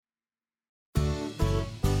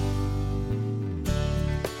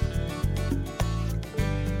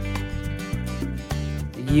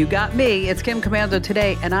You got me. It's Kim Commando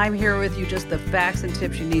today, and I'm here with you just the facts and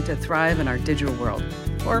tips you need to thrive in our digital world.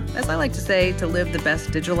 Or, as I like to say, to live the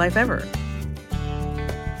best digital life ever.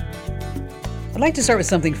 I'd like to start with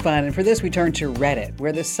something fun, and for this we turn to Reddit,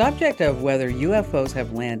 where the subject of whether UFOs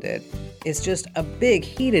have landed is just a big,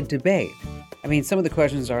 heated debate. I mean, some of the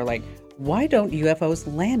questions are like, why don't UFOs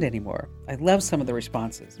land anymore? I love some of the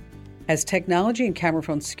responses. Has technology and camera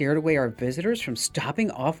phones scared away our visitors from stopping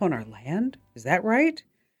off on our land? Is that right?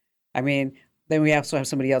 I mean, then we also have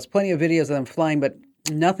somebody else, plenty of videos of them flying, but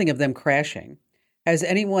nothing of them crashing. Has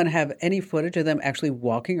anyone have any footage of them actually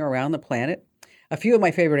walking around the planet? A few of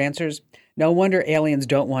my favorite answers. No wonder aliens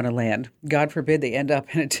don't want to land. God forbid they end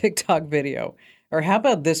up in a TikTok video. Or how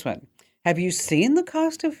about this one? Have you seen the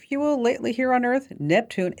cost of fuel lately here on Earth?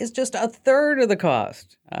 Neptune is just a third of the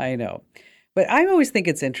cost. I know. But I always think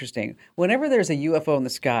it's interesting. Whenever there's a UFO in the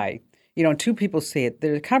sky, two people see it,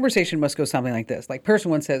 the conversation must go something like this. Like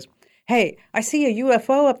person one says, hey, I see a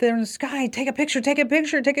UFO up there in the sky. Take a picture, take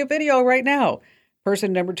a video right now.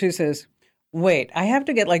 Person number two says, wait, I have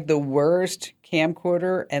to get like the worst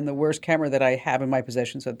camcorder and the worst camera that I have in my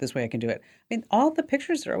possession so that this way I can do it. I mean, all the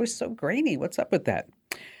pictures are always so grainy. What's up with that?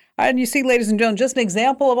 And you see, ladies and gentlemen, just an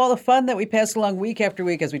example of all the fun that we pass along week after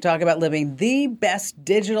week as we talk about living the best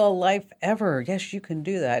digital life ever. Yes, you can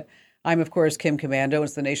do that. I'm, of course, Kim Commando.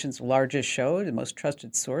 It's the nation's largest show, the most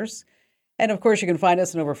trusted source. And, of course, you can find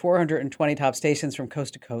us in over 420 top stations from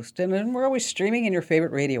coast to coast. And we're always streaming in your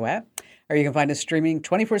favorite radio app. Or you can find us streaming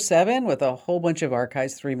 24/7 with a whole bunch of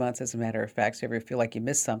archives, 3 months, as a matter of fact. So if you feel like you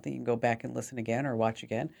missed something, you can go back and listen again or watch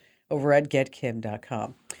again over at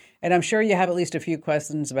getkim.com. And I'm sure you have at least a few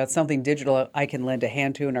questions about something digital I can lend a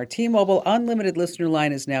hand to. And our T-Mobile Unlimited listener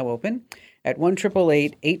line is now open at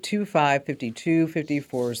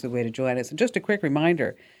 1-888-825-5254 is the way to join us. And just a quick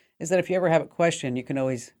reminder is that if you ever have a question, you can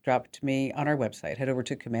always drop it to me on our website. Head over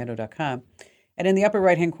to commando.com. And in the upper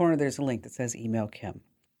right-hand corner, there's a link that says Email Kim.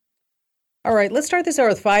 All right, let's start this out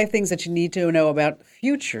with 5 things that you need to know about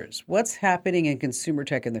futures. What's happening in consumer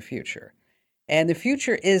tech in the future? And the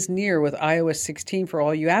future is near with iOS 16 for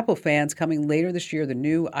all you Apple fans coming later this year. The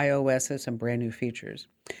new iOS has some brand new features.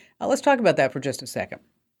 Let's talk about that for just a second.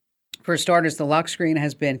 For starters, the lock screen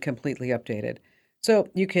has been completely updated. So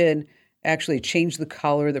you can actually change the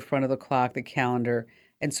color of the front of the clock, the calendar.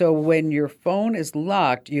 And so when your phone is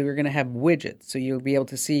locked, you're going to have widgets. So you'll be able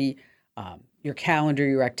to see your calendar,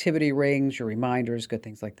 your activity rings, your reminders, good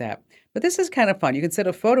things like that. But this is kind of fun. You can set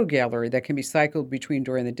a photo gallery that can be cycled between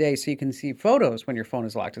during the day so you can see photos when your phone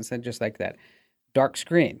is locked instead of just like that dark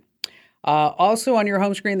screen. Also on your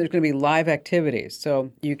home screen, there's going to be live activities.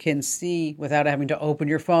 So you can see without having to open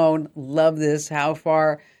your phone, love this, how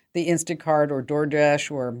far the Instacart or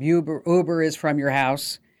DoorDash or Uber is from your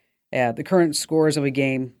house, the current scores of a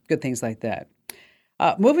game, good things like that.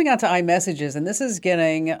 Moving on to iMessages, and this is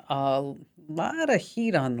getting a lot of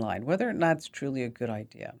heat online, whether or not it's truly a good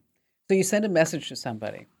idea. So you send a message to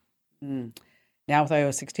somebody. Now with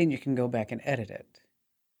iOS 16, you can go back and edit it.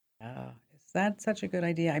 Is that such a good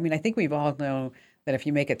idea? I mean, I think we've all known that if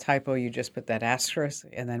you make a typo, you just put that asterisk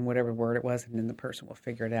and then whatever word it was, and then the person will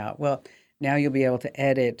figure it out. Well, now you'll be able to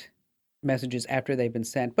edit messages after they've been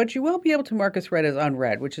sent, but you will be able to mark a thread as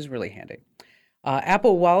unread, which is really handy.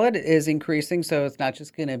 Apple Wallet is increasing, so it's not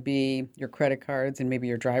just going to be your credit cards and maybe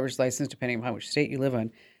your driver's license, depending on how much state you live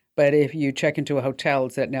in. But if you check into a hotel,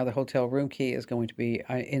 it's that now the hotel room key is going to be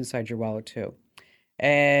inside your wallet too.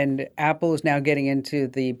 And Apple is now getting into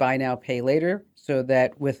the buy now, pay later, so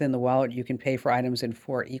that within the wallet you can pay for items in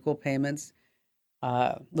 4 equal payments.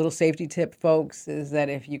 Little safety tip, folks, is that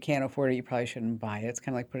if you can't afford it, you probably shouldn't buy it. It's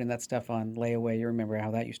kind of like putting that stuff on layaway. You remember how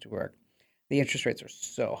that used to work. The interest rates are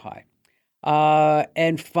so high.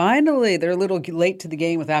 And finally, they're a little late to the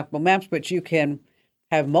game with Apple Maps, but you can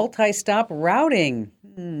have multi-stop routing.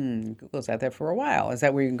 Google's had that for a while. Is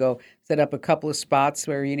that where you can go set up a couple of spots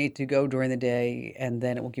where you need to go during the day, and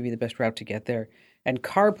then it will give you the best route to get there. And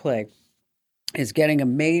CarPlay is getting a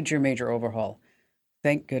major, major overhaul.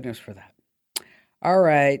 Thank goodness for that. All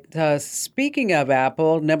right. Speaking of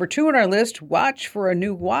Apple, number 2 on our list, watch for a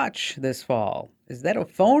new watch this fall. Is that a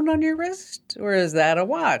phone on your wrist or is that a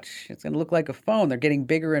watch? It's going to look like a phone. They're getting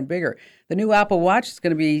bigger and bigger. The new Apple Watch is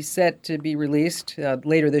going to be set to be released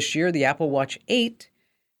later this year, the Apple Watch 8.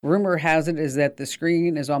 Rumor has it is that the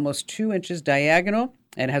screen is almost 2 inches diagonal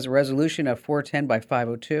and has a resolution of 410 by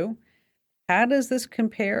 502. How does this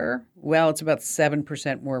compare? Well, it's about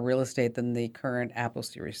 7% more real estate than the current Apple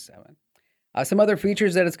Series 7. Some other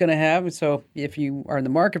features that it's going to have. So if you are in the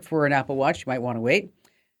market for an Apple Watch, you might want to wait.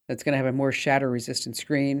 It's going to have a more shatter-resistant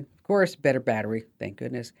screen. Of course, better battery, thank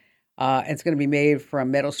goodness. It's going to be made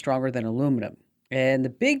from metal stronger than aluminum. And the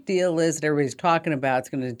big deal is that everybody's talking about it's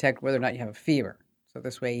going to detect whether or not you have a fever. So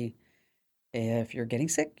this way, if you're getting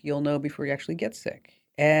sick, you'll know before you actually get sick.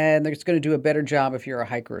 And it's going to do a better job if you're a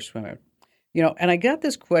hiker or swimmer. And I got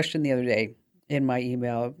this question the other day in my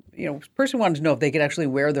email. This person wanted to know if they could actually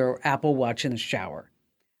wear their Apple Watch in the shower.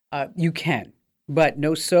 You can, but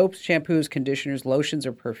no soaps, shampoos, conditioners, lotions,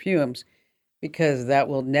 or perfumes, because that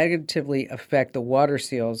will negatively affect the water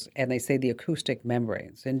seals and they say the acoustic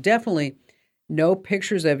membranes. And definitely no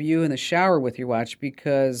pictures of you in the shower with your watch,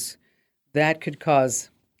 because that could cause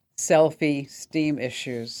selfie steam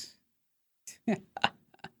issues.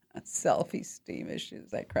 Selfie steam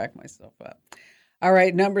issues. I crack myself up. All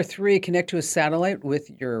right, number 3, connect to a satellite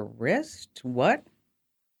with your wrist. What?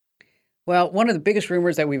 Well, one of the biggest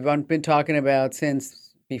rumors that we've been talking about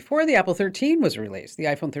since before the Apple 13 was released, the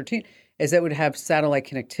iPhone 13, is that it would have satellite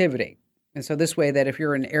connectivity. And so this way that if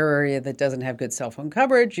you're in an area that doesn't have good cell phone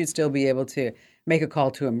coverage, you'd still be able to make a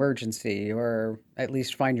call to emergency or at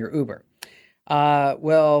least find your Uber.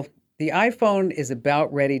 Well, the iPhone is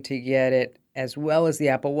about ready to get it, as well as the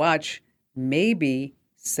Apple Watch, maybe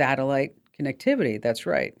satellite connectivity. That's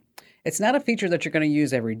right. It's not a feature that you're going to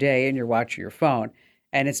use every day in your watch or your phone,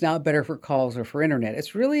 and it's not better for calls or for internet.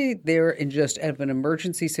 It's really there in just an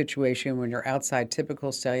emergency situation when you're outside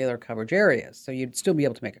typical cellular coverage areas, so you'd still be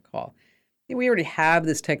able to make a call. We already have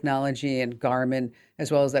this technology in Garmin,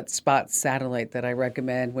 as well as that Spot satellite that I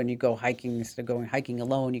recommend when you go hiking. Instead of going hiking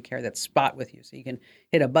alone, you carry that Spot with you, so you can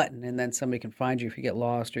hit a button and then somebody can find you if you get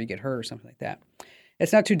lost or you get hurt or something like that.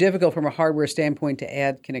 It's not too difficult from a hardware standpoint to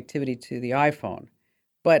add connectivity to the iPhone,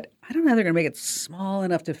 but I don't know how they're going to make it small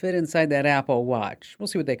enough to fit inside that Apple Watch. We'll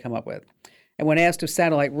see what they come up with. And when asked if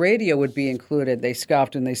satellite radio would be included, they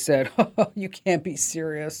scoffed and they said, "Oh, you can't be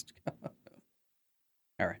serious."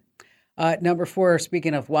 All right. Number 4,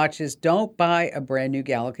 speaking of watches, don't buy a brand new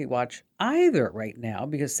Galaxy Watch either right now,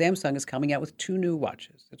 because Samsung is coming out with 2 new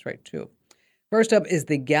watches. That's right, 2. First up is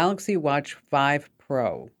the Galaxy Watch 5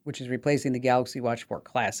 Pro, which is replacing the Galaxy Watch 4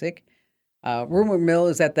 Classic. Rumor mill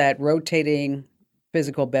is that rotating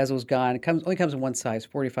physical bezel is gone. It only comes in one size,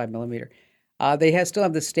 45 millimeter. They still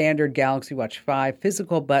have the standard Galaxy Watch 5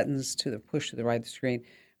 physical buttons to the push to the right of the screen,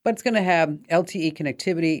 but it's going to have LTE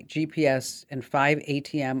connectivity, GPS, and 5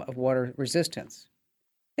 ATM of water resistance.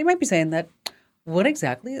 They might be saying that, what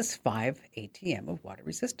exactly is 5 ATM of water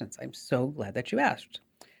resistance? I'm so glad that you asked.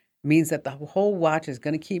 It means that the whole watch is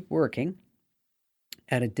going to keep working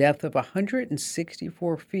at a depth of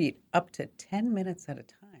 164 feet, up to 10 minutes at a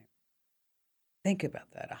time. Think about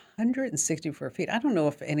that, 164 feet. I don't know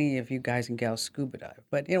if any of you guys and gals scuba dive,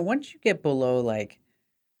 but once you get below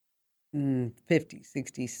 50,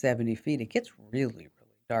 60, 70 feet, it gets really,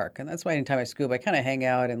 really dark. And that's why anytime I scuba, I kind of hang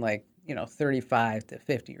out in 35 to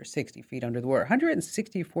 50 or 60 feet under the water.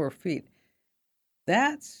 164 feet.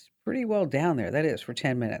 That's pretty well down there. That is for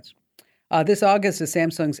 10 minutes. This August is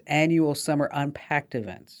Samsung's annual Summer Unpacked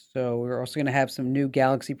event. So we're also going to have some new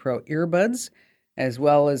Galaxy Pro earbuds, as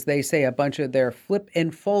well as, they say, a bunch of their flip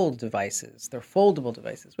and fold devices. They're foldable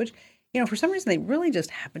devices, which, for some reason, they really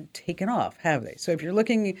just haven't taken off, have they? So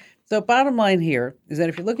bottom line here is that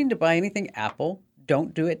if you're looking to buy anything Apple,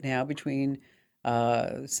 don't do it now between,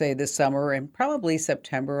 say, this summer and probably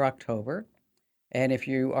September or October. And if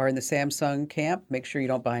you are in the Samsung camp, make sure you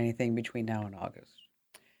don't buy anything between now and August.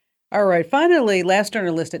 All right, finally, last on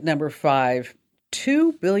our list at number 5,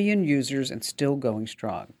 2 billion users and still going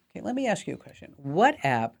strong. Okay, let me ask you a question. What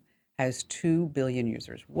app has 2 billion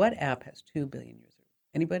users? What app has 2 billion users?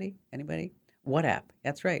 Anybody? What app?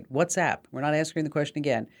 That's right, WhatsApp. We're not answering the question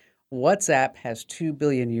again. WhatsApp has 2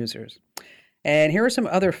 billion users. And here are some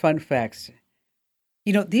other fun facts.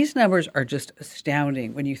 These numbers are just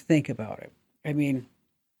astounding when you think about it. I mean,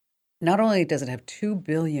 not only does it have 2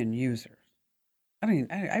 billion users, I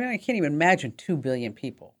can't even imagine 2 billion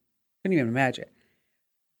people. Couldn't even imagine.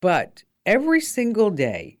 But every single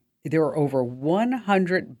day, there are over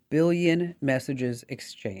 100 billion messages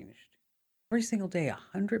exchanged. Every single day,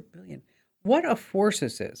 100 billion. What a force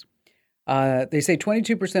this is. They say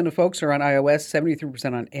 22% of folks are on iOS,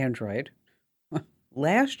 73% on Android.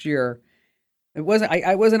 Last year, I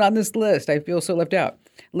wasn't on this list. I feel so left out.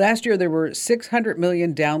 Last year, there were 600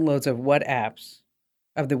 million downloads of WhatsApp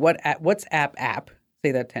app,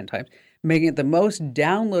 say that 10 times, making it the most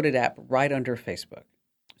downloaded app right under Facebook.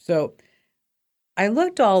 So I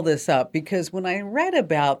looked all this up because when I read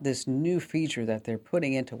about this new feature that they're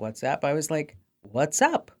putting into WhatsApp, I was like, what's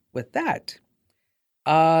up with that?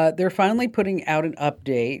 They're finally putting out an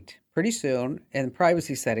update pretty soon in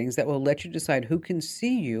privacy settings that will let you decide who can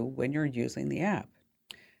see you when you're using the app.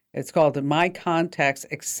 It's called the My Contacts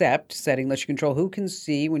Accept setting, lets you control who can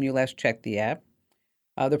see when you last checked the app.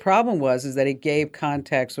 The problem is that it gave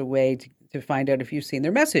contacts a way to find out if you've seen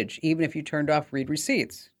their message, even if you turned off read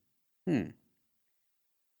receipts.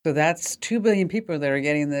 So that's 2 billion people that are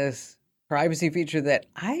getting this privacy feature that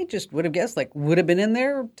I just would have guessed would have been in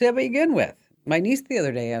there to begin with. My niece the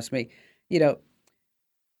other day asked me, you know,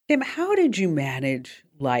 Kim, how did you manage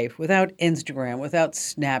life without Instagram, without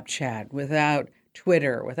Snapchat, without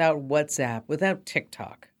Twitter, without WhatsApp, without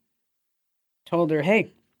TikTok? Told her,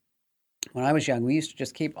 hey, when I was young, we used to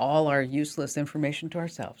just keep all our useless information to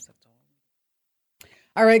ourselves. That's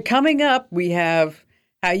all right, coming up, we have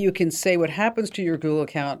how you can say what happens to your Google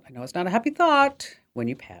account. I know it's not a happy thought when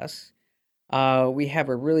you pass. We have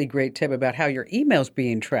a really great tip about how your email's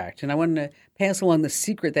being tracked. And I want to pass along the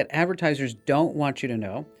secret that advertisers don't want you to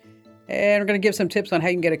know. And we're going to give some tips on how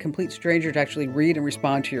you can get a complete stranger to actually read and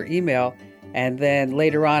respond to your email. And then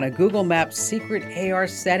later on, a Google Maps secret AR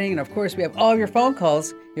setting. And of course, we have all of your phone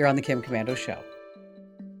calls here on the Kim Komando Show.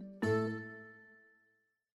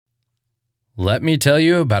 Let me tell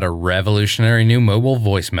you about a revolutionary new mobile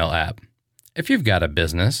voicemail app. If you've got a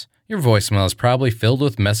business, your voicemail is probably filled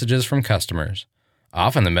with messages from customers.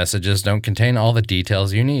 Often the messages don't contain all the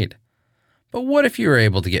details you need. But what if you were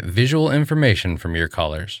able to get visual information from your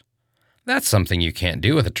callers? That's something you can't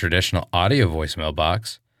do with a traditional audio voicemail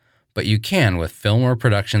box, but you can with Fillmore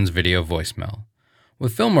Productions Video Voicemail.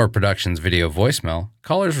 With Fillmore Productions Video Voicemail,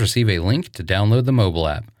 callers receive a link to download the mobile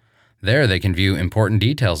app. There they can view important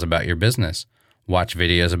details about your business, watch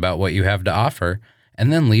videos about what you have to offer,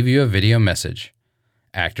 and then leave you a video message.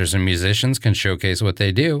 Actors and musicians can showcase what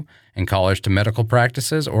they do, and callers to medical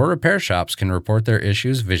practices or repair shops can report their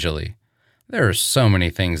issues visually. There are so many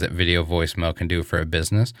things that video voicemail can do for a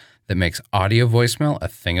business that makes audio voicemail a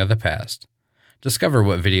thing of the past. Discover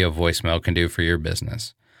what video voicemail can do for your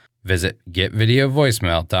business. Visit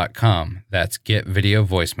getvideovoicemail.com. That's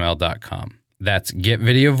getvideovoicemail.com. That's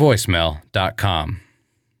getvideovoicemail.com.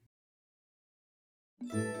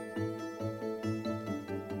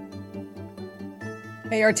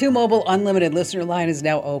 Hey, our T-Mobile Unlimited listener line is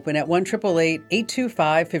now open at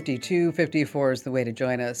 1-888-825-5254 is the way to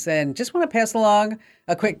join us. And just want to pass along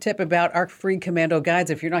a quick tip about our free Commando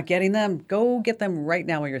guides. If you're not getting them, go get them right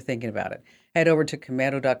now while you're thinking about it. Head over to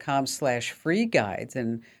commando.com/free guides.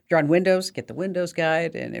 And if you're on Windows, get the Windows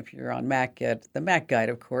guide. And if you're on Mac, get the Mac guide,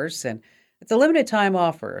 of course. And it's a limited time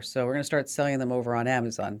offer, so we're going to start selling them over on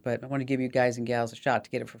Amazon. But I want to give you guys and gals a shot to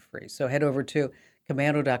get it for free. So head over to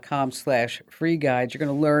commando.com/free guides. You're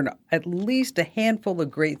going to learn at least a handful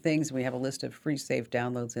of great things. We have a list of free safe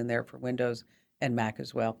downloads in there for Windows and Mac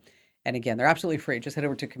as well. And again, they're absolutely free. Just head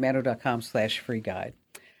over to commando.com/free guide.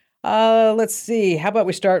 Let's see. How about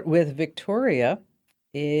we start with Victoria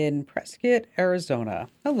in Prescott, Arizona.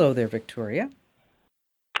 Hello there, Victoria.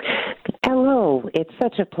 Hello. It's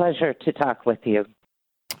such a pleasure to talk with you.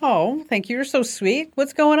 Oh, thank you. You're so sweet.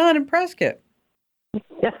 What's going on in Prescott?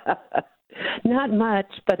 Not much,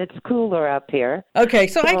 but it's cooler up here. Okay,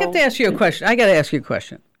 so I got to ask you a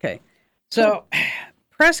question. Okay. So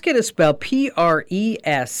Prescott is spelled Prescott.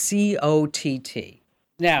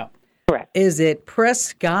 Now, correct. Is it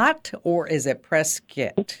Prescott or is it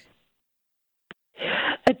Prescott?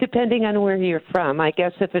 Depending on where you're from. I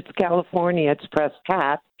guess if it's California, it's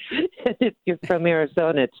Prescott. If you're from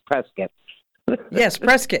Arizona, it's Prescott. Yes,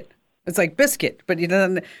 Prescott. It's like biscuit, but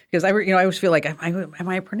because I always feel like, am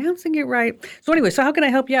I pronouncing it right? So anyway, so how can I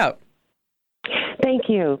help you out? Thank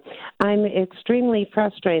you. I'm extremely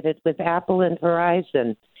frustrated with Apple and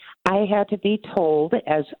Verizon. I had to be told,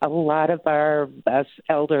 as a lot of us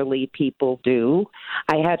elderly people do,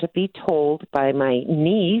 I had to be told by my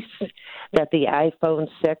niece that the iPhone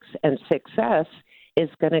 6 and 6S is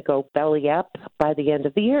going to go belly up by the end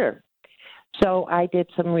of the year. So I did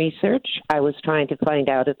some research. I was trying to find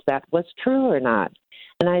out if that was true or not.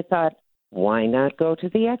 And I thought, why not go to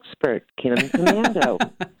the expert, Kim Komando?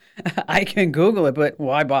 I can Google it, but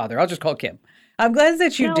why bother? I'll just call Kim. I'm glad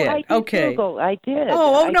that you did. I did okay. Google. I did.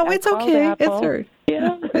 It's okay. Apple. It's all right.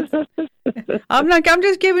 Yeah. I'm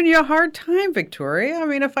just giving you a hard time, Victoria. I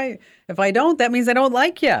mean, if I don't, that means I don't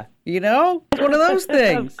like you. You know, it's one of those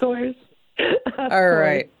things. Of course. All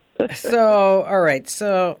right.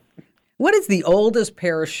 So, what is the oldest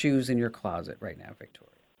pair of shoes in your closet right now, Victoria?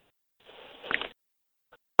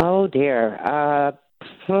 Oh dear.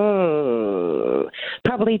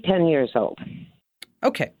 Probably 10 years old.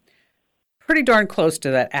 Okay. Pretty darn close to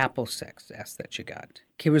that Apple 6S that you got.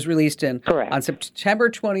 It was released on September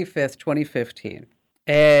 25th, 2015.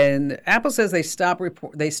 And Apple says they stopped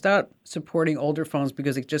supporting older phones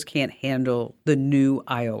because it just can't handle the new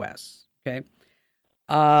iOS. Okay.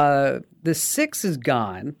 The 6 is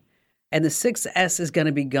gone, and the 6S is going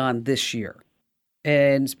to be gone this year.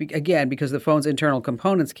 And again, because the phone's internal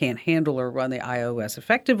components can't handle or run the iOS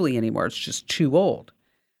effectively anymore. It's just too old.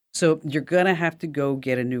 So you're going to have to go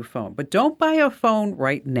get a new phone. But don't buy a phone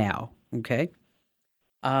right now, okay?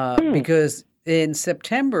 Because in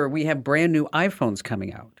September, we have brand new iPhones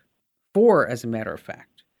coming out. 4, as a matter of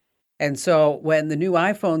fact. And so when the new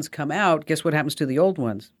iPhones come out, guess what happens to the old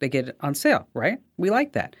ones? They get on sale, right? We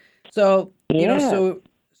like that. So,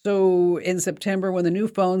 so in September, when the new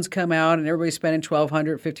phones come out and everybody's spending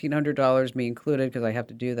 $1,200, $1,500, me included, because I have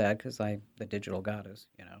to do that because I'm the digital goddess,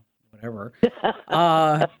 whatever,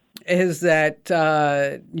 is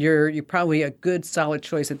that you're probably a good solid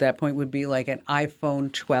choice at that point would be like an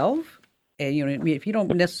iPhone 12. And, if you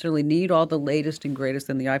don't necessarily need all the latest and greatest,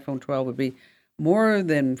 then the iPhone 12 would be more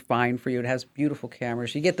than fine for you. It has beautiful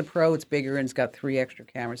cameras. You get the Pro, it's bigger, and it's got 3 extra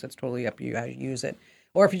cameras. That's totally up to you how you use it.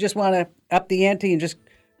 Or if you just want to up the ante and just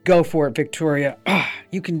go for it, Victoria,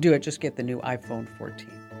 you can do it. Just get the new iPhone 14.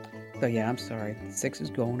 So, yeah, I'm sorry. 6 is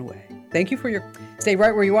going away. Thank you for your... Stay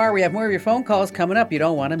right where you are. We have more of your phone calls coming up you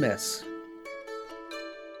don't want to miss.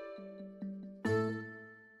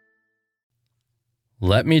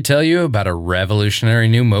 Let me tell you about a revolutionary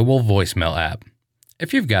new mobile voicemail app.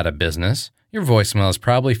 If you've got a business, your voicemail is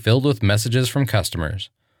probably filled with messages from customers.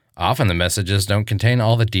 Often the messages don't contain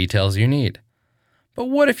all the details you need. But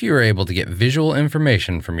what if you were able to get visual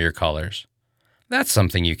information from your callers? That's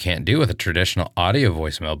something you can't do with a traditional audio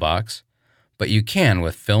voicemail box, but you can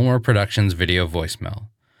with Fillmore Productions Video Voicemail.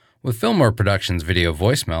 With Fillmore Productions Video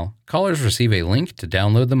Voicemail, callers receive a link to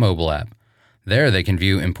download the mobile app. There they can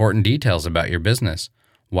view important details about your business,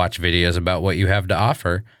 watch videos about what you have to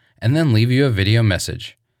offer, and then leave you a video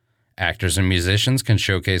message. Actors and musicians can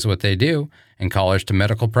showcase what they do, and callers to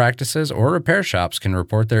medical practices or repair shops can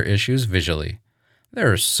report their issues visually.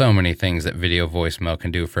 There are so many things that video voicemail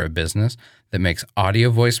can do for a business that makes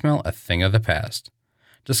audio voicemail a thing of the past.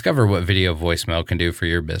 Discover what video voicemail can do for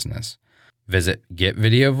your business. Visit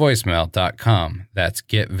getvideovoicemail.com. That's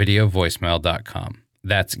getvideovoicemail.com.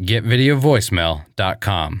 That's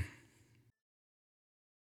getvideovoicemail.com.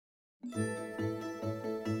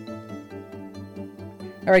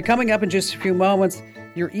 All right, coming up in just a few moments,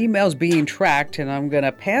 your email's being tracked, and I'm going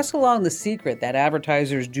to pass along the secret that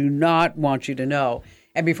advertisers do not want you to know.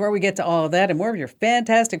 And before we get to all of that and more of your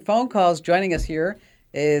fantastic phone calls, joining us here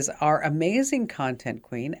is our amazing content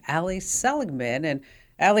queen, Allie Seligman. And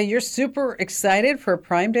Allie, you're super excited for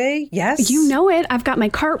Prime Day, yes? You know it. I've got my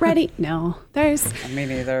cart ready. No, there's... Me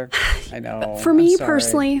neither. I know. For me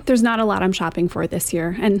personally, there's not a lot I'm shopping for this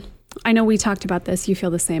year. And I know we talked about this. You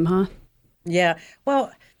feel the same, huh? Yeah.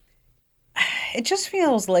 Well, it just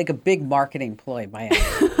feels like a big marketing ploy by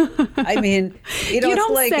Apple. I mean, you don't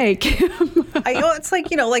it's like, say, Kim. I know it's like,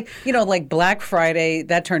 like Black Friday,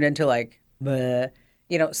 that turned into like, bleh,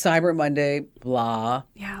 Cyber Monday, blah.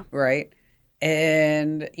 Yeah. Right.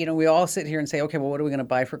 And, we all sit here and say, okay, well, what are we going to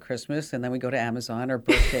buy for Christmas? And then we go to Amazon or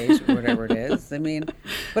birthdays or whatever it is. I mean,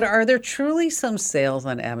 but are there truly some sales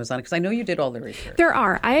on Amazon? Because I know you did all the research. There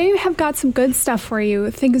are. I have got some good stuff for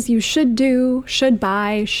you. Things you should do, should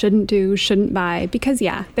buy, shouldn't do, shouldn't buy. Because,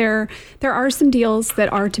 yeah, there are some deals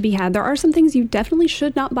that are to be had. There are some things you definitely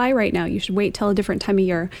should not buy right now. You should wait till a different time of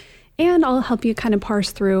year. And I'll help you kind of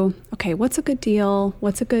parse through, okay, what's a good deal?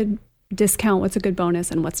 What's a good discount? What's a good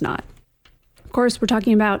bonus? And what's not? Of course, we're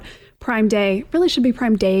talking about Prime Day. Really should be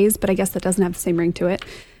Prime Days, but I guess that doesn't have the same ring to it.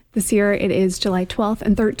 This year, it is July 12th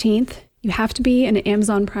and 13th. You have to be an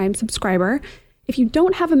Amazon Prime subscriber. If you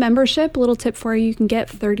don't have a membership, a little tip for you, you can get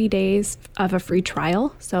 30 days of a free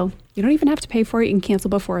trial. So you don't even have to pay for it. You can cancel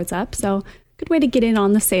before it's up. So good way to get in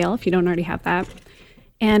on the sale if you don't already have that.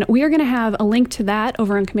 And we are going to have a link to that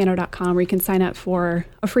over on commando.com where you can sign up for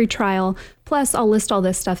a free trial. Plus, I'll list all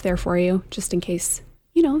this stuff there for you just in case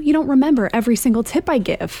you don't remember every single tip I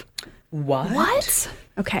give. What?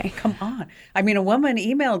 Okay. Come on. I mean, a woman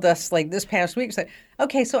emailed us like this past week and said,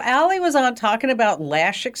 okay, so Allie was on talking about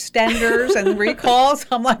lash extenders and recalls.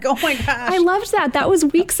 I'm like, oh my gosh. I loved that. That was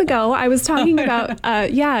weeks ago. I was talking about,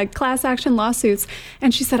 class action lawsuits.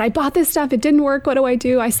 And she said, I bought this stuff. It didn't work. What do I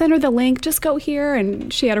do? I sent her the link. Just go here.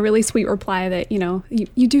 And she had a really sweet reply that,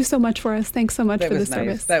 you do so much for us. Thanks so much for the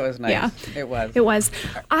service. That was nice. Yeah. It was. It was.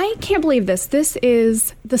 I can't believe this. This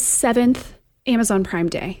is the 7th Amazon Prime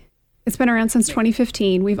Day. It's been around since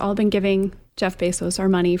 2015. We've all been giving Jeff Bezos our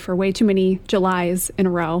money for way too many Julys in a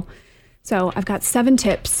row. So I've got 7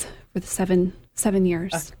 tips for the seven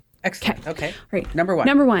years. Excellent. Okay. All right. Number 1.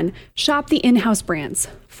 Number 1, shop the in-house brands.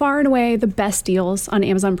 Far and away, the best deals on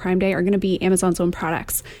Amazon Prime Day are going to be Amazon's own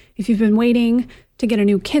products. If you've been waiting to get a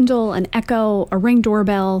new Kindle, an Echo, a Ring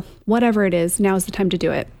doorbell, whatever it is, now is the time to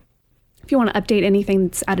do it. If you want to update anything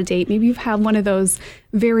that's out of date, maybe you have one of those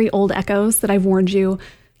very old Echoes that I've warned you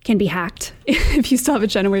can be hacked. If you still have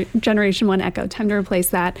a Generation 1 Echo, time to replace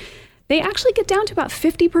that. They actually get down to about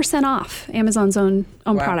 50% off Amazon's own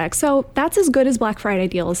products. So that's as good as Black Friday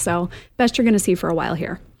deals. So best you're going to see for a while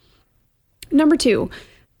here. Number 2,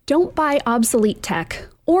 don't buy obsolete tech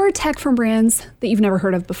or tech from brands that you've never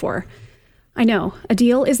heard of before. I know, a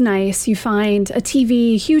deal is nice. You find a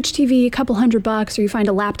TV, huge TV, a couple $100, or you find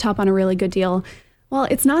a laptop on a really good deal. Well,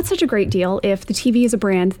 it's not such a great deal if the TV is a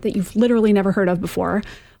brand that you've literally never heard of before,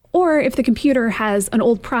 or if the computer has an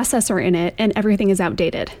old processor in it and everything is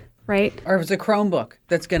outdated, right? Or if it's a Chromebook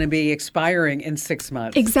that's going to be expiring in 6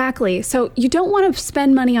 months. Exactly. So you don't want to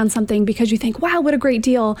spend money on something because you think, wow, what a great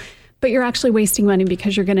deal, but you're actually wasting money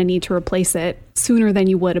because you're going to need to replace it sooner than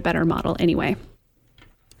you would a better model anyway.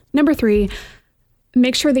 Number 3,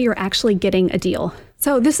 make sure that you're actually getting a deal.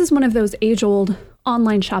 So this is one of those age-old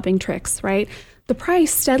online shopping tricks, right? The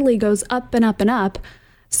price steadily goes up and up and up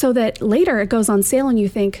so that later it goes on sale and you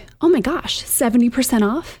think, oh my gosh, 70%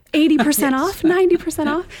 off, 80% off, 90%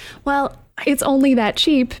 off. Well, it's only that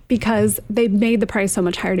cheap because they made the price so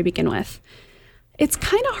much higher to begin with. It's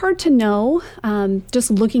kind of hard to know,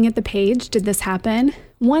 just looking at the page, did this happen?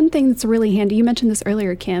 One thing that's really handy, you mentioned this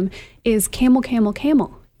earlier, Kim, is Camel, Camel,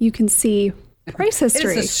 Camel. You can see price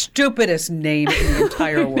history. It's the stupidest name in the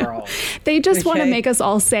entire world. They just want to make us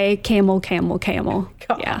all say camel, camel, camel.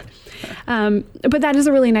 God. Yeah. But that is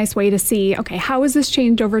a really nice way to see, okay, how has this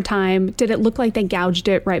changed over time? Did it look like they gouged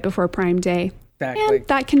it right before Prime Day? Exactly. And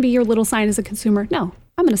that can be your little sign as a consumer. No,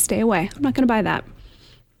 I'm going to stay away. I'm not going to buy that.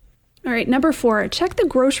 All right, number 4, check the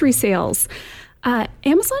grocery sales.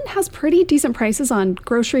 Amazon has pretty decent prices on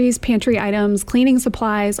groceries, pantry items, cleaning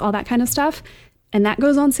supplies, all that kind of stuff. And that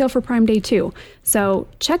goes on sale for Prime Day too. So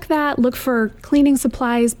check that, look for cleaning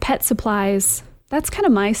supplies, pet supplies. That's kind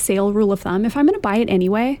of my sale rule of thumb. If I'm going to buy it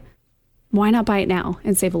anyway, why not buy it now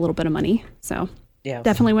and save a little bit of money? So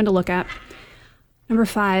definitely one to look at. Number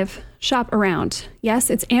 5, shop around. Yes,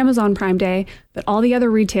 it's Amazon Prime Day, but all the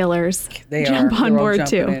other retailers jump on board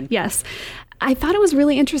too. Yes. I thought it was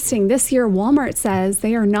really interesting. This year, Walmart says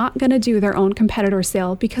they are not going to do their own competitor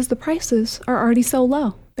sale because the prices are already so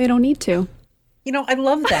low. They don't need to. You know, I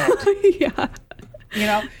love that. Yeah. You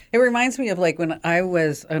know, it reminds me of like when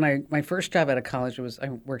my first job out of college I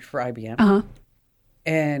worked for IBM. Uh-huh.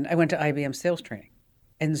 And I went to IBM sales training.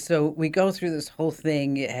 And so we go through this whole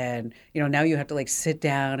thing and, you know, now you have to like sit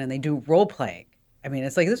down and they do role playing. I mean,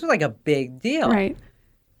 it's like, this was like a big deal. Right.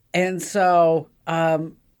 And so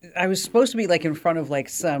I was supposed to be like in front of like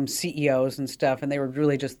some CEOs and stuff. And they were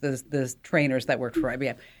really just the trainers that worked for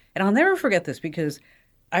IBM. And I'll never forget this because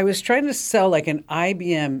I was trying to sell like an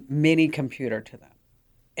IBM mini computer to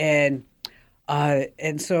them.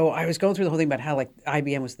 And so I was going through the whole thing about how like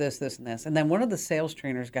IBM was this, and this. And then one of the sales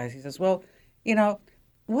trainers guys, he says, well, you know,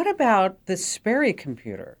 what about the Sperry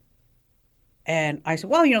computer? And I said,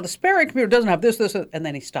 well, you know, the Sperry computer doesn't have this. And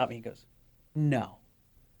then he stopped me. He goes, no,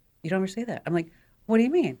 you don't ever say that. I'm like, what do you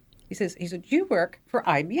mean? He said, you work for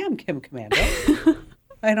IBM, Kim Commando.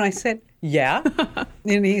 And I said, yeah.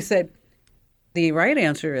 And he said, the right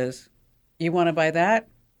answer is, you want to buy that?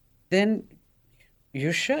 Then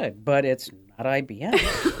you should, but it's not IBM.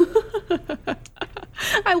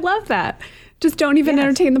 I love that. Just don't even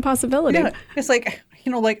entertain the possibility. Yeah. It's like,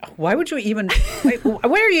 you know, like, why would you even,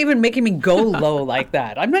 why are you even making me go low like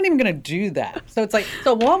that? I'm not even going to do that. So it's like,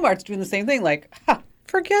 so Walmart's doing the same thing. Like,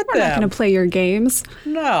 forget We're not going to play your games.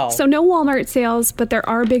 No. So no Walmart sales, but there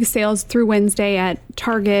are big sales through Wednesday at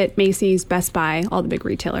Target, Macy's, Best Buy, all the big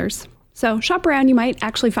retailers. So shop around. You might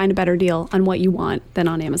actually find a better deal on what you want than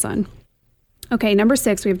on Amazon. Okay, number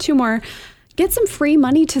 6, we have 2 more. Get some free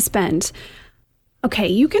money to spend. Okay,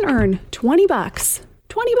 you can earn $20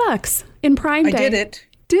 in Prime Day. I did it.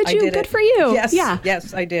 Did you? Good for you. Yes. Yeah.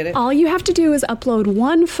 Yes, I did it. All you have to do is upload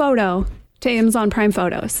one photo to Amazon Prime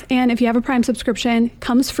Photos. And if you have a Prime subscription, it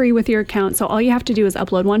comes free with your account. So all you have to do is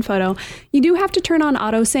upload one photo. You do have to turn on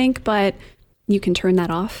auto sync, but you can turn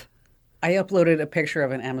that off. I uploaded a picture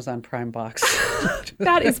of an Amazon Prime box.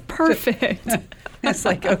 That is perfect. It's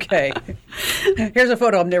like, okay, here's a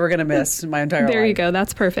photo I'm never going to miss in my entire life. There you go.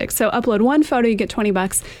 That's perfect. So upload one photo, you get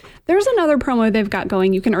 $20. There's another promo they've got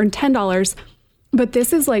going. You can earn $10, but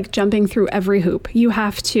this is like jumping through every hoop. You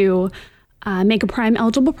have to make a Prime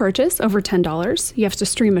eligible purchase over $10. You have to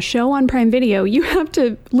stream a show on Prime Video. You have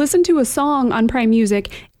to listen to a song on Prime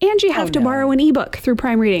Music, and you have to borrow an ebook through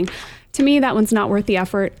Prime Reading. To me, that one's not worth the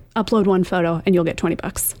effort. Upload one photo and you'll get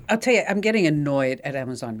 $20. I'll tell you, I'm getting annoyed at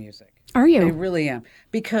Amazon Music. Are you? I really am.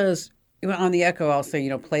 Because on the Echo, I'll say, you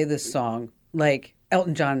know, play this song like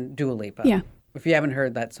Elton John, Dua Lipa. Yeah. If you haven't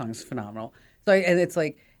heard, that song's phenomenal. So, and it's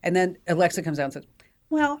like, and then Alexa comes out and says,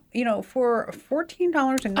 well, for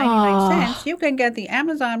 $14.99, you can get the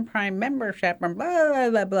Amazon Prime membership and blah, blah,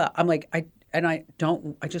 blah, blah. I'm like, I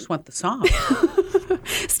just want the song.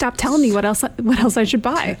 Stop telling me what else I should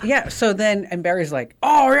buy. Yeah. So then, and Barry's like,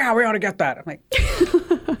 oh yeah, we ought to get that. I'm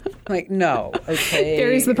like, no, okay.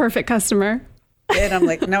 Barry's the perfect customer. And I'm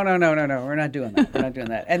like, no, we're not doing that. We're not doing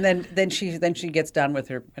that. And then she gets done with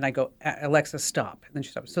her, and I go, Alexa, stop. And then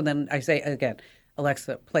she stops. So then I say again,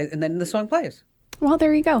 Alexa, play, and then the song plays. Well,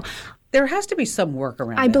 there you go. There has to be some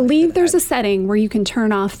workaround. I believe there's a setting where you can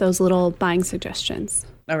turn off those little buying suggestions.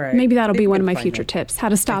 All right. Maybe that'll be one of my future tips, how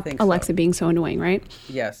to stop Alexa being so annoying, right?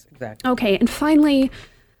 Yes, exactly. Okay, and finally,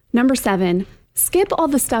 number 7, skip all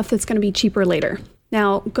the stuff that's going to be cheaper later.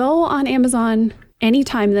 Now, go on Amazon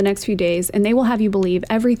anytime in the next few days, and they will have you believe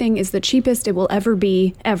everything is the cheapest it will ever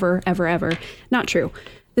be, ever, ever, ever. Not true.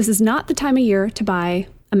 This is not the time of year to buy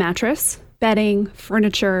a mattress, bedding,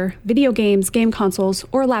 furniture, video games, game consoles,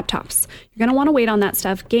 or laptops. You're going to want to wait on that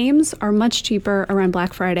stuff. Games are much cheaper around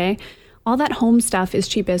Black Friday. All that home stuff is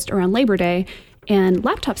cheapest around Labor Day. And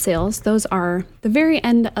laptop sales, those are the very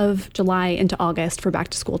end of July into August for back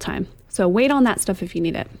to school time. So wait on that stuff if you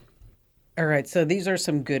need it. All right, so these are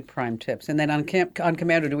some good Prime tips. And then on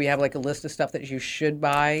Commando, do we have like a list of stuff that you should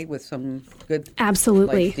buy with some good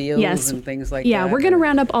Absolutely. Deals and things like that? Yeah, we're going to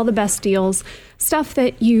round up all the best deals, stuff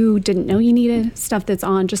that you didn't know you needed, stuff that's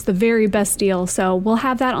on just the very best deal. So we'll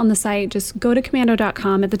have that on the site. Just go to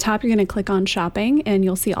commando.com. At the top, you're going to click on shopping, and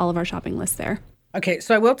you'll see all of our shopping lists there. Okay,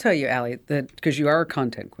 so I will tell you, Allie, that because you are a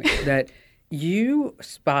content queen, that you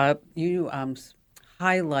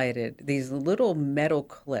highlighted these little metal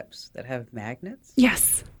clips that have magnets.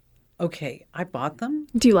 Yes. Okay, I bought them.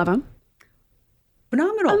 Do you love them?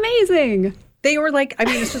 Phenomenal. Amazing. They were like, I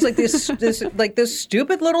mean, it's just like this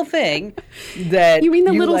stupid little thing that you mean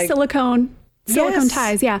the little silicone yes.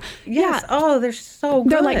 ties? Yeah. Yes. Yeah. Oh, they're so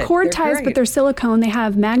good. They're like cord ties, great. But they're silicone. They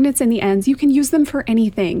have magnets in the ends. You can use them for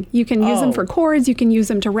anything. You can use them for cords. You can use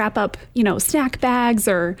them to wrap up, snack bags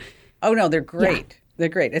or. Oh no, they're great. Yeah. They're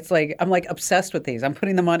great. It's like I'm like obsessed with these. I'm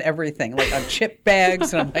putting them on everything, like on chip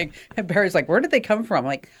bags, and I'm like, and Barry's like, where did they come from? I'm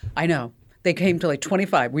like, I know. They came to like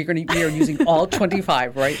 25. We are using all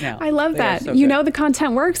 25 right now. I love that. So the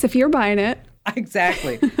content works if you're buying it.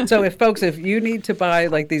 Exactly. So if you need to buy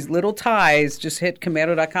like these little ties, just hit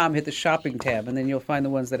commando.com, hit the shopping tab, and then you'll find the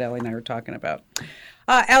ones that Allie and I were talking about.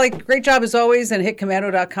 Allie, great job as always, and hit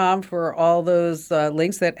commando.com for all those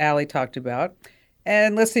links that Allie talked about.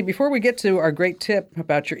 And let's see, before we get to our great tip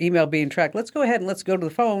about your email being tracked, let's go ahead and let's go to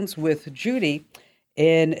the phones with Judy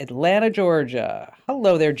in Atlanta, Georgia.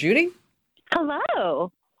 Hello there, Judy.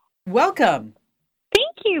 Hello. Welcome.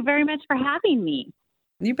 Thank you very much for having me.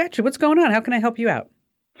 You betcha. What's going on? How can I help you out?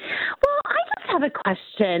 Well, I just have a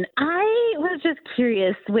question. I was just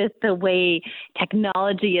curious with the way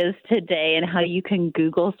technology is today and how you can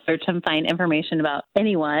Google search and find information about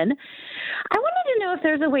anyone. I wanted to know if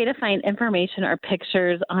there's a way to find information or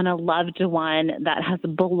pictures on a loved one that has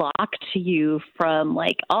blocked you from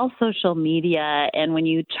like all social media. And when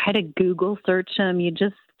you try to Google search them, you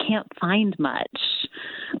just can't find much.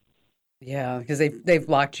 Yeah, because they've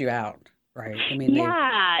blocked you out. Right. I mean,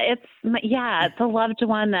 it's a loved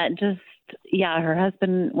one that just, her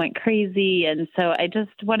husband went crazy. And so I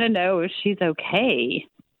just want to know if she's okay.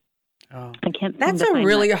 Oh, I can't. That's a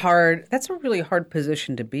really hard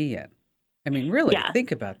position to be in. I mean, really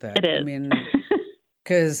think about that. It is. I mean,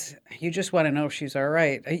 because you just want to know if she's all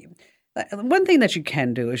right. One thing that you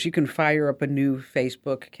can do is you can fire up a new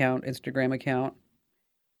Facebook account, Instagram account.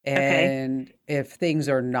 And if things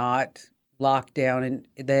are not locked down, and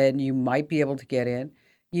then you might be able to get in.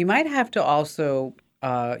 You might have to also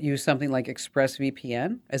use something like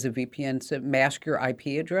ExpressVPN as a VPN to mask your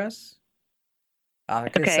IP address.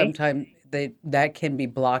 Because sometimes that can be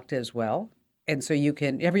blocked as well. And so you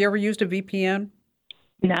can, have you ever used a VPN?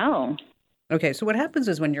 No. Okay, so what happens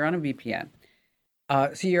is when you're on a VPN,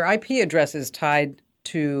 so your IP address is tied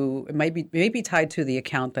to, it may be tied to the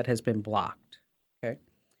account that has been blocked.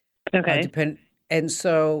 Okay. And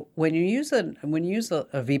so when you use a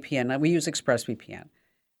VPN, we use ExpressVPN,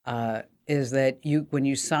 is that when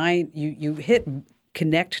you sign, you hit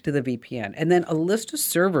connect to the VPN, and then a list of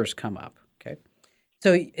servers come up. Okay,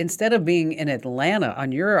 so instead of being in Atlanta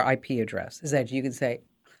on your IP address, is that you can say,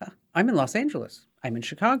 I'm in Los Angeles, I'm in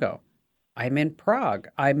Chicago, I'm in Prague,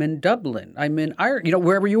 I'm in Dublin, I'm in Ireland,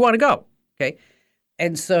 wherever you want to go. Okay,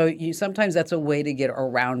 and so sometimes that's a way to get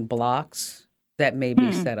around blocks that may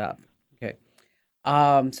be set up.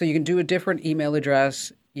 So you can do a different email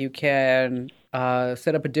address. You can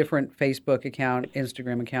set up a different Facebook account,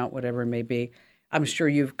 Instagram account, whatever it may be. I'm sure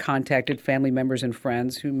you've contacted family members and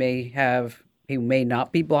friends who may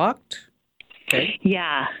not be blocked. Okay.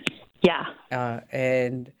 Yeah.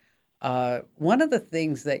 And one of the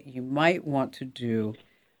things that you might want to do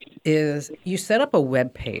is you set up a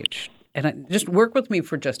web page, and just work with me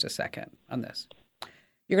for just a second on this.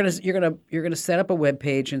 You're gonna set up a web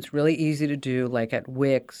page, and it's really easy to do, like at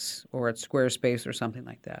Wix or at Squarespace or something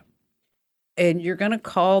like that. And you're gonna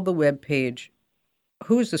call the web page.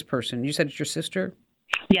 Who is this person? You said it's your sister?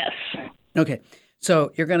 Yes. Okay.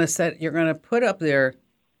 So you're gonna put up there.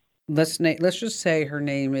 Let's just say her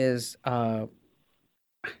name is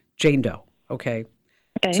Jane Doe. Okay.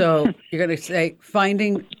 So you're gonna say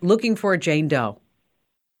looking for a Jane Doe.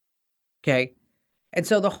 Okay. And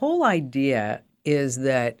so the whole idea is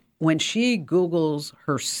that when she Googles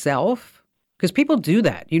herself, because people do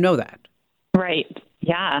that, you know that. Right.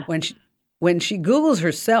 Yeah. When she Googles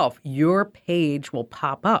herself, your page will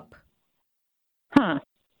pop up. Huh.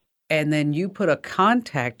 And then you put a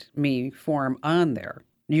contact me form on there,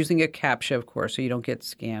 using a CAPTCHA, of course, so you don't get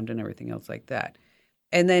scammed and everything else like that.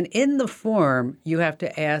 And then in the form, you have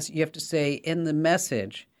to say in the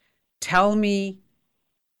message, tell me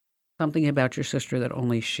something about your sister that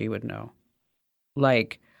only she would know.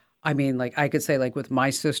 Like I could say, like with my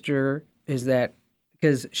sister, is that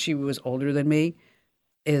because she was older than me,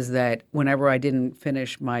 is that whenever I didn't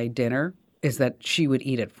finish my dinner, is that she would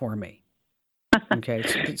eat it for me.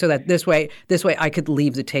 Okay, so that this way I could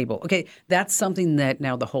leave the table. Okay, that's something that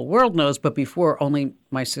now the whole world knows, but before only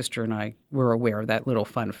my sister and I were aware of that little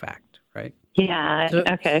fun fact, right? Yeah.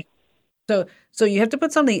 Okay. So you have to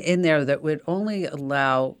put something in there that would only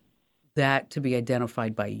allow that to be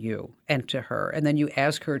identified by you and to her, and then you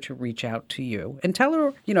ask her to reach out to you and tell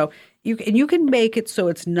her, you can make it so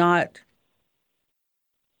it's not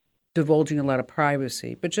divulging a lot of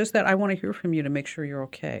privacy, but just that I want to hear from you to make sure you're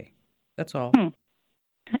okay. That's all.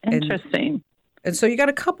 Interesting. And so you got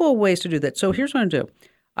a couple of ways to do that. So here's what I'm going to do.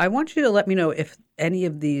 I want you to let me know if any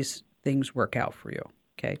of these things work out for you.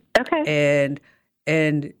 Okay. Okay.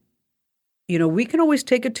 And we can always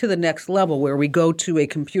take it to the next level where we go to a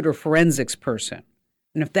computer forensics person.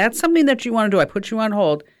 And if that's something that you want to do, I put you on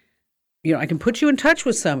hold. I can put you in touch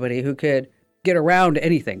with somebody who could get around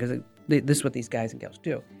anything, because this is what these guys and gals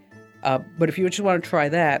do. But if you just want to try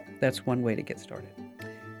that, that's one way to get started.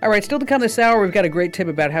 All right, still to come this hour, we've got a great tip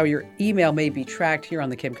about how your email may be tracked here on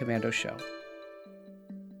the Kim Komando Show.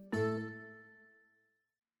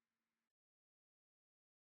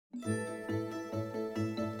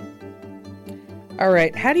 All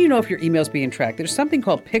right, how do you know if your email's being tracked? There's something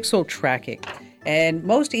called pixel tracking, and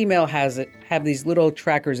most email have these little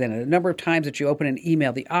trackers in it. The number of times that you open an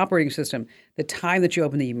email, the operating system, the time that you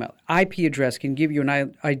open the email, IP address can give you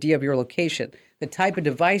an idea of your location, the type of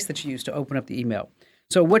device that you use to open up the email.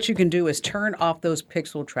 So what you can do is turn off those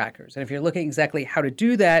pixel trackers. And if you're looking exactly how to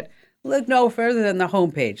do that, look no further than the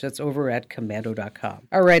homepage. That's over at commando.com.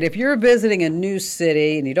 All right, if you're visiting a new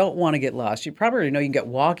city and you don't want to get lost, you probably already know you can get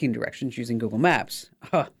walking directions using Google Maps.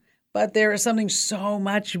 But there is something so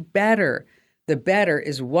much better. The better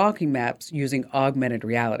is walking maps using augmented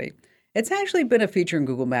reality. It's actually been a feature in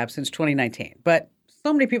Google Maps since 2019, but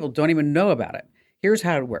so many people don't even know about it. Here's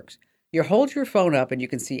how it works. You hold your phone up and you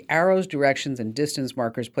can see arrows, directions, and distance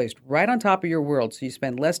markers placed right on top of your world, so you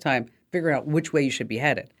spend less time figuring out which way you should be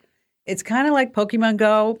headed. It's kind of like Pokemon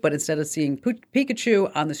Go, but instead of seeing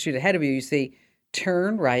Pikachu on the street ahead of you, you see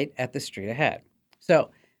turn right at the street ahead.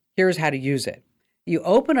 So here's how to use it. You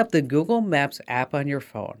open up the Google Maps app on your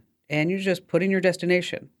phone, and you just put in your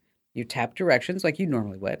destination. You tap directions like you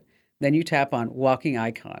normally would. Then you tap on walking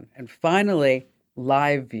icon. And finally,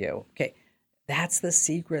 live view. Okay. That's the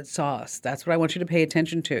secret sauce. That's what I want you to pay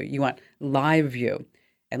attention to. You want live view.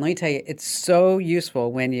 And let me tell you, it's so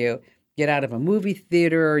useful when you get out of a movie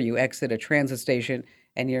theater, you exit a transit station,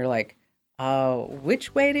 and you're like,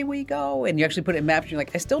 which way did we go? And you actually put it in maps, and you're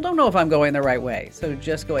like, I still don't know if I'm going the right way. So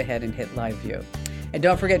just go ahead and hit live view. And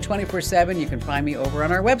don't forget, 24/7, you can find me over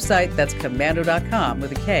on our website. That's commando.com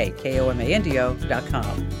with a K,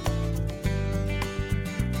 Komando.com.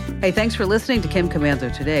 Hey, thanks for listening to Kim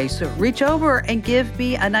Komando today. So reach over and give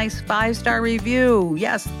me a nice 5-star review.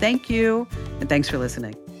 Yes, thank you. And thanks for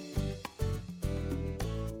listening.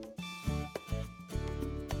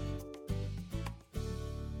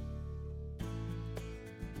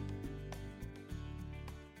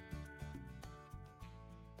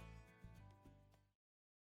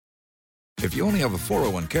 If you only have a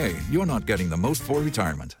 401k, you're not getting the most for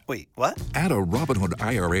retirement. Wait, what? Add a Robinhood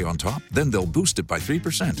IRA on top, then they'll boost it by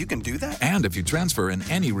 3%. You can do that? And if you transfer in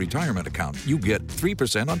any retirement account, you get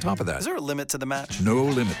 3% on top of that. Is there a limit to the match? No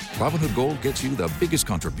limit. Robinhood Gold gets you the biggest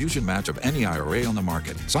contribution match of any IRA on the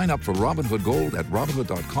market. Sign up for Robinhood Gold at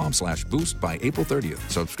Robinhood.com/boost by April 30th.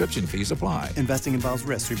 Subscription fees apply. Investing involves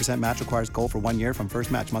risk. 3% match requires gold for 1 year from first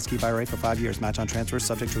match. Must keep IRA for 5 years. Match on transfers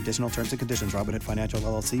subject to additional terms and conditions. Robinhood Financial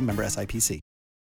LLC, member SIPC.